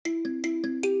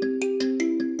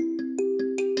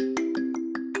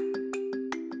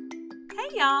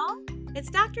It's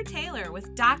Dr. Taylor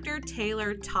with Dr.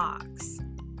 Taylor Talks.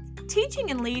 Teaching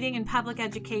and leading in public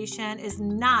education is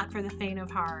not for the faint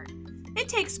of heart. It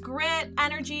takes grit,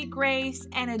 energy, grace,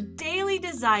 and a daily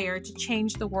desire to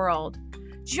change the world.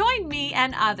 Join me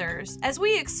and others as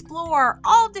we explore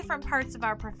all different parts of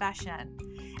our profession,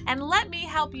 and let me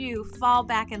help you fall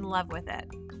back in love with it.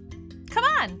 Come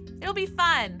on, it'll be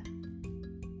fun.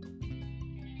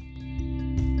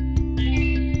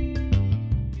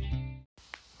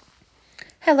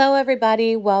 Hello,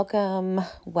 everybody. Welcome.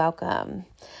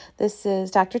 This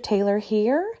is Dr. Taylor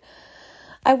here.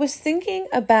 I was thinking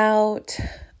about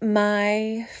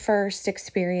my first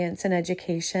experience in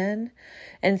education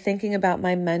and thinking about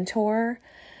my mentor.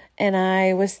 And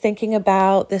I was thinking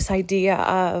about this idea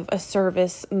of a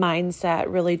service mindset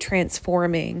really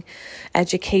transforming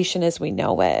education as we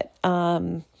know it.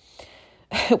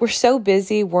 We're so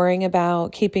busy worrying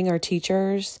about keeping our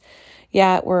teachers,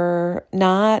 yet we're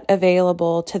not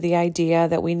available to the idea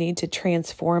that we need to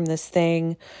transform this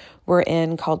thing we're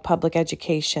in called public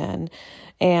education.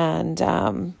 And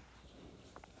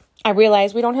I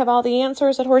realize we don't have all the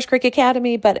answers at Horse Creek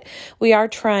Academy, but we are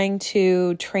trying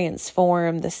to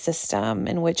transform the system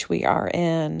in which we are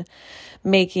in,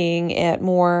 making it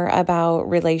more about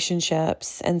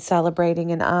relationships and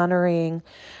celebrating and honoring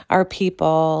our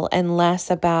people and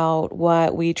less about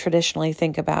what we traditionally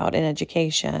think about in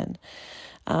education.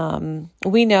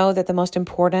 We know that the most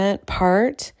important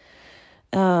part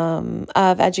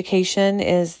of education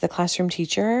is the classroom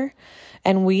teacher.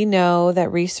 And we know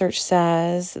that research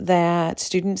says that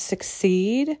students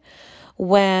succeed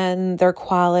when their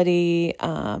quality,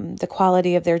 the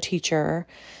quality of their teacher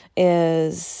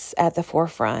is at the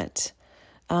forefront.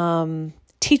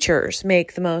 Teachers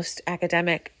make the most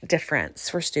academic difference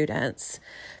for students,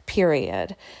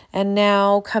 period. And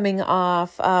now coming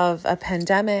off of a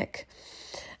pandemic,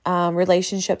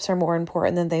 relationships are more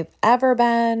important than they've ever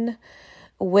been,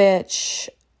 which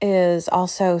is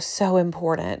also so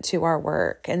important to our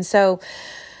work. And so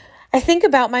I think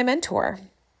about my mentor.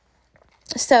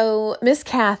 So Miss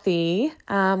Kathy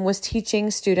was teaching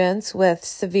students with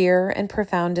severe and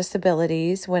profound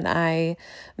disabilities when I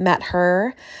met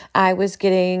her. I was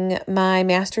getting my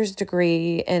master's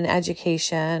degree in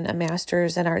education, a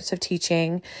master's in arts of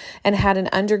teaching, and had an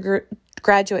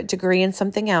undergraduate degree in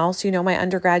something else. You know, my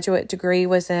undergraduate degree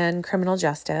was in criminal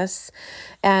justice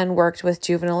and worked with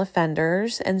juvenile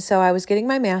offenders. And so I was getting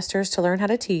my master's to learn how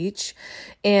to teach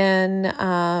in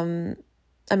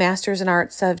a master's in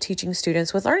arts of teaching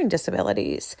students with learning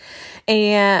disabilities.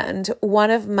 And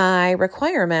one of my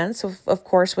requirements, of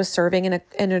course, was serving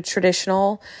in a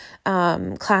traditional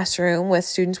classroom with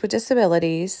students with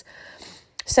disabilities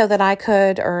so that I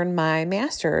could earn my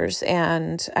master's.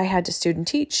 And I had to student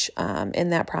teach in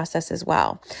that process as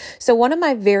well. So one of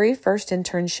my very first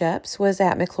internships was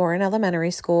at McLaurin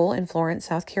Elementary School in Florence,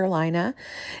 South Carolina.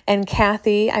 And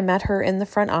Kathy, I met her in the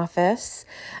front office.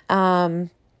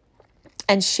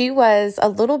 And she was a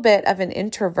little bit of an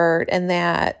introvert in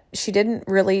that she didn't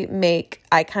really make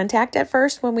eye contact at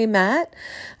first when we met.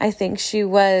 I think she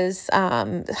was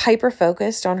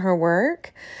hyper-focused on her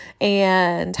work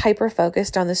and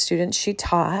hyper-focused on the students she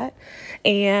taught.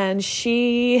 And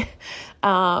she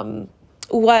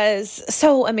was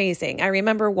so amazing. I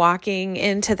remember walking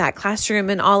into that classroom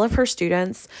and all of her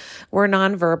students were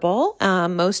nonverbal.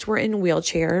 Most were in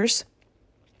wheelchairs.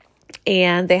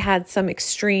 And they had some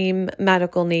extreme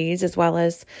medical needs as well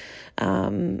as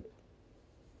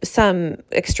some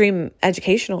extreme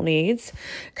educational needs,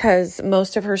 because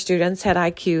most of her students had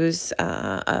IQs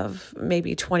of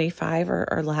maybe 25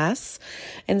 or less.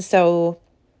 And so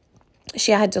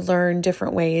she had to learn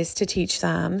different ways to teach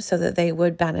them so that they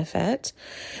would benefit.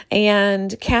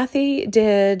 And Kathy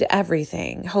did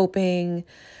everything, hoping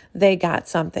they got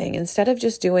something. Instead of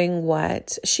just doing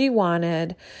what she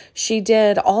wanted, she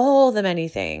did all the many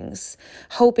things,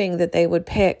 hoping that they would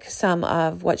pick some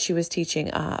of what she was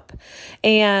teaching up.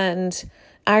 And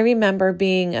I remember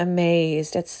being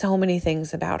amazed at so many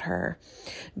things about her,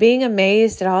 being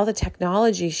amazed at all the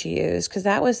technology she used, because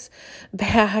that was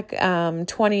back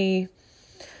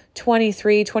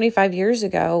 25 years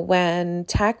ago when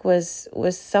tech was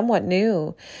somewhat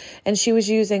new, and she was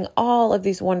using all of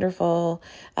these wonderful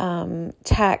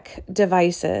tech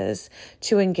devices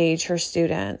to engage her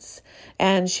students.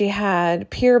 And she had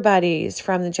peer buddies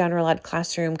from the general ed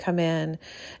classroom come in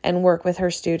and work with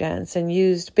her students, and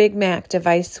used Big Mac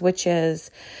device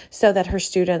switches so that her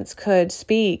students could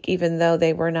speak even though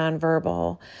they were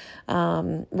nonverbal.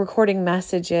 Recording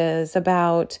messages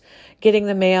about getting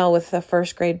the mail with the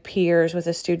first grade peers with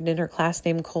a student in her class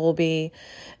named Colby,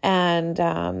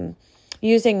 and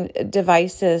using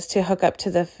devices to hook up to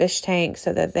the fish tank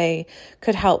so that they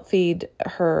could help feed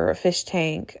her fish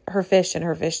in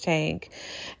her fish tank,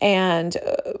 and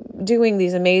doing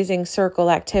these amazing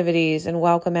circle activities and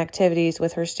welcome activities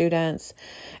with her students,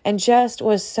 and just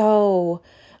was so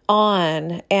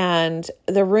on. And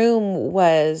the room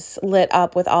was lit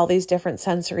up with all these different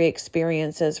sensory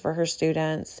experiences for her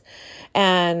students.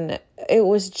 And it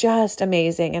was just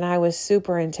amazing. And I was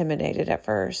super intimidated at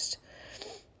first.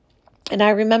 And I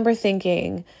remember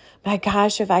thinking, my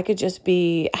gosh, if I could just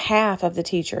be half of the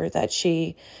teacher that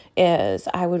she is,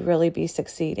 I would really be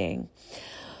succeeding.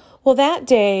 Well, that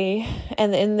day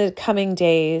and in the coming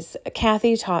days,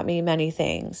 Kathy taught me many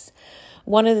things.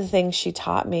 One of the things she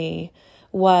taught me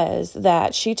was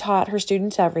that she taught her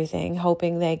students everything,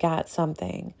 hoping they got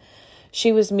something.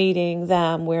 She was meeting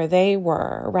them where they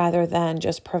were rather than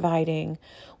just providing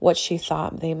what she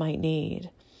thought they might need.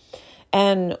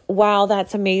 And while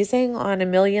that's amazing on a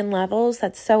million levels,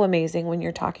 that's so amazing when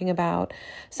you're talking about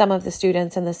some of the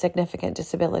students and the significant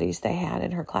disabilities they had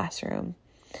in her classroom.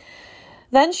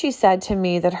 Then she said to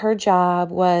me that her job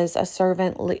was as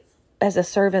a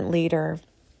servant leader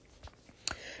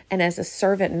and as a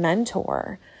servant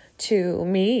mentor to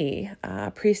me,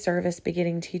 pre-service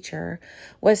beginning teacher,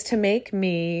 was to make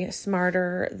me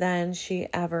smarter than she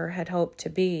ever had hoped to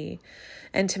be,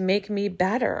 and to make me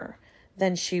better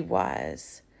than she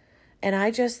was. And I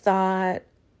just thought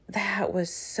that was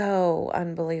so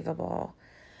unbelievable.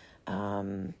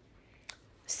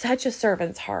 Such a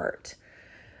servant's heart.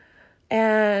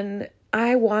 And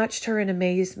I watched her in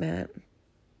amazement.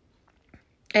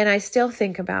 And I still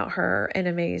think about her in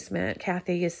amazement.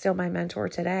 Kathy is still my mentor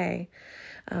today.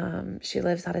 She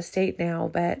lives out of state now,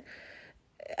 but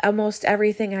almost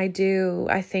everything I do,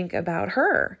 I think about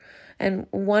her. And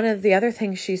one of the other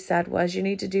things she said was, you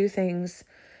need to do things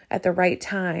at the right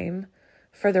time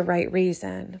for the right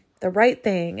reason. The right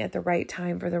thing at the right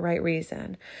time for the right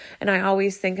reason. And I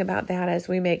always think about that as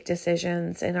we make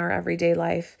decisions in our everyday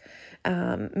life.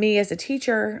 Me as a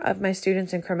teacher of my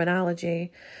students in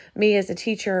criminology, me as a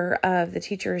teacher of the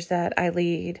teachers that I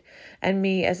lead, and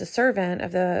me as a servant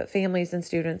of the families and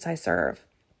students I serve.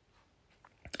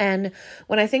 And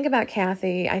when I think about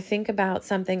Kathy, I think about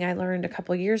something I learned a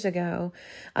couple years ago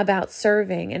about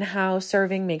serving and how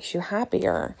serving makes you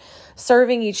happier.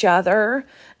 Serving each other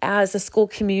as a school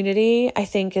community, I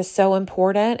think, is so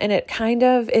important. And it kind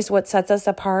of is what sets us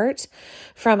apart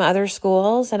from other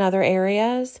schools and other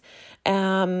areas.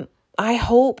 I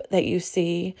hope that you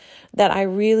see that I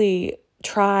really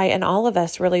try, and all of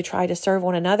us really try to serve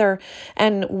one another.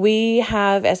 And we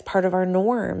have, as part of our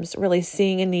norms, really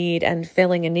seeing a need and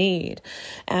filling a need.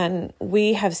 And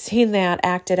we have seen that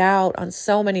acted out on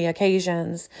so many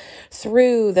occasions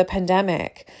through the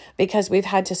pandemic because we've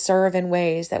had to serve in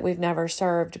ways that we've never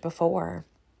served before.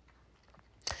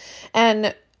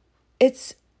 And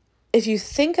if you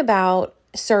think about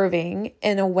serving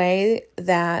in a way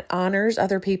that honors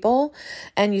other people,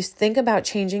 and you think about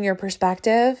changing your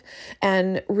perspective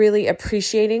and really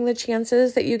appreciating the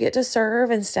chances that you get to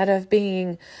serve instead of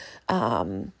being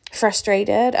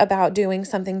frustrated about doing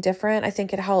something different, I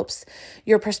think it helps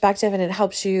your perspective, and it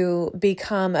helps you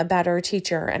become a better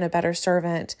teacher and a better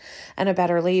servant and a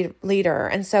better leader.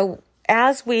 And so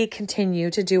as we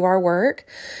continue to do our work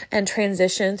and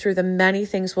transition through the many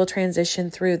things we'll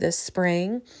transition through this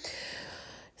spring,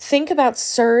 think about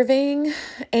serving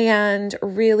and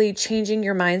really changing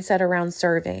your mindset around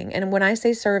serving. And when I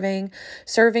say serving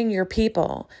your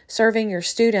people, serving your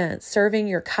students, serving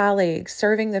your colleagues,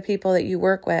 serving the people that you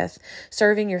work with,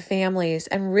 serving your families,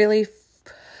 and really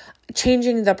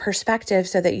changing the perspective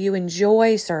so that you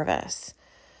enjoy service.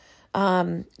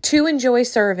 To enjoy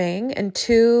serving and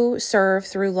to serve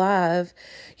through love,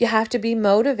 you have to be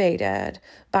motivated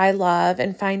by love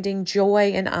and finding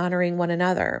joy in honoring one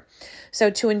another. So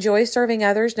to enjoy serving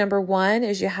others, number one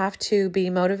is you have to be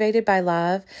motivated by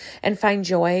love and find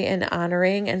joy in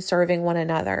honoring and serving one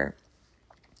another.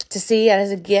 To see it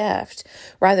as a gift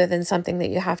rather than something that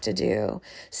you have to do.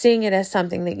 Seeing it as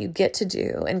something that you get to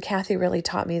do. And Kathy really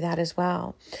taught me that as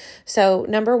well. So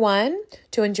number one,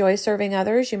 to enjoy serving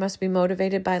others, you must be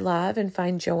motivated by love and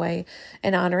find joy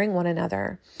in honoring one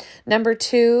another. Number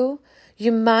two,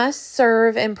 you must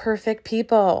serve imperfect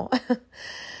people.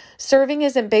 Serving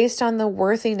isn't based on the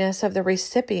worthiness of the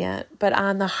recipient, but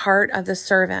on the heart of the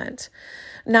servant.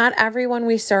 Not everyone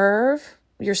we serve,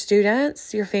 your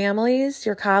students, your families,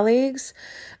 your colleagues,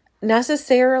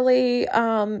 necessarily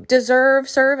deserve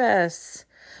service,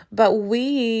 but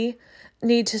we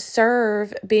need to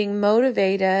serve being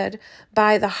motivated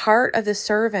by the heart of the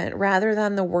servant rather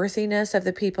than the worthiness of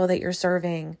the people that you're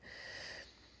serving.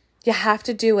 You have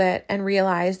to do it and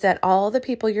realize that all the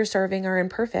people you're serving are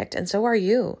imperfect, and so are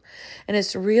you. And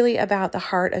it's really about the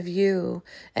heart of you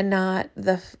and not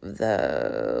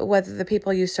the whether the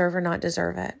people you serve or not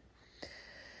deserve it.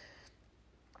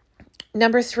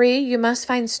 Number 3, you must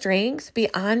find strength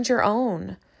beyond your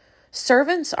own.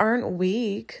 Servants aren't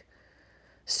weak.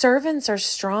 Servants are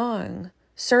strong.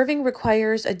 Serving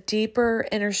requires a deeper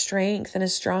inner strength and a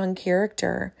strong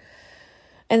character.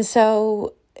 And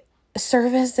so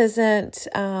service isn't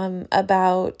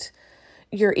about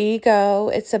your ego.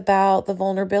 It's about the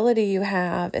vulnerability you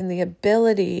have and the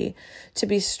ability to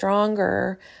be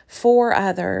stronger for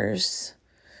others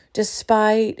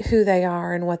despite who they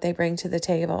are and what they bring to the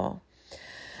table.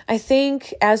 I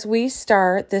think as we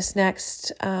start this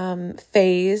next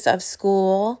phase of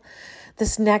school,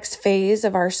 this next phase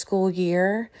of our school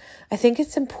year, I think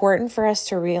it's important for us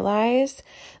to realize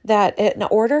that in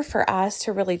order for us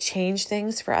to really change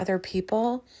things for other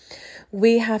people,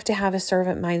 we have to have a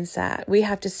servant mindset. We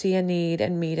have to see a need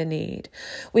and meet a need.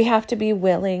 We have to be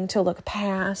willing to look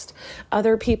past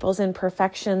other people's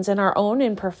imperfections and our own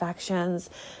imperfections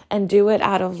and do it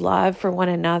out of love for one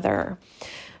another.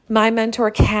 My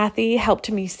mentor, Kathy,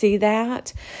 helped me see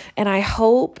that. And I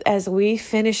hope as we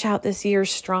finish out this year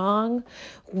strong,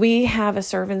 we have a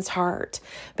servant's heart,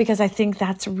 because I think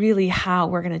that's really how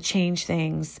we're going to change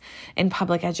things in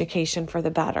public education for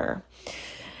the better.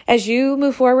 As you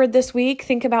move forward this week,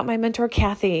 think about my mentor,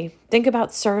 Kathy. Think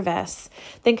about service.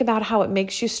 Think about how it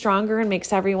makes you stronger and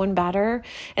makes everyone better.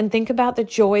 And think about the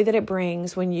joy that it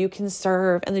brings when you can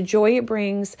serve and the joy it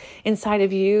brings inside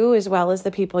of you as well as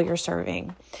the people you're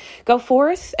serving. Go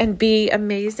forth and be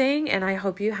amazing, and I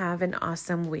hope you have an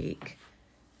awesome week.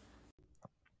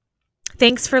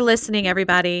 Thanks for listening,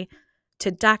 everybody, to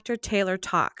Dr. Taylor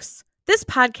Talks. This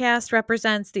podcast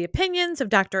represents the opinions of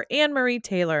Dr. Anne Marie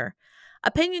Taylor.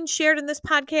 Opinions shared in this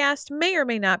podcast may or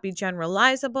may not be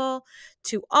generalizable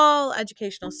to all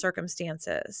educational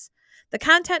circumstances. The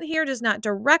content here does not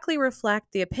directly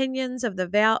reflect the opinions of the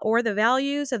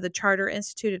values of the Charter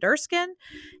Institute at Erskine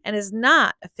and is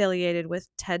not affiliated with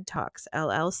TED Talks,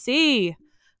 LLC.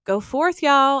 Go forth,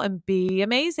 y'all, and be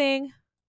amazing.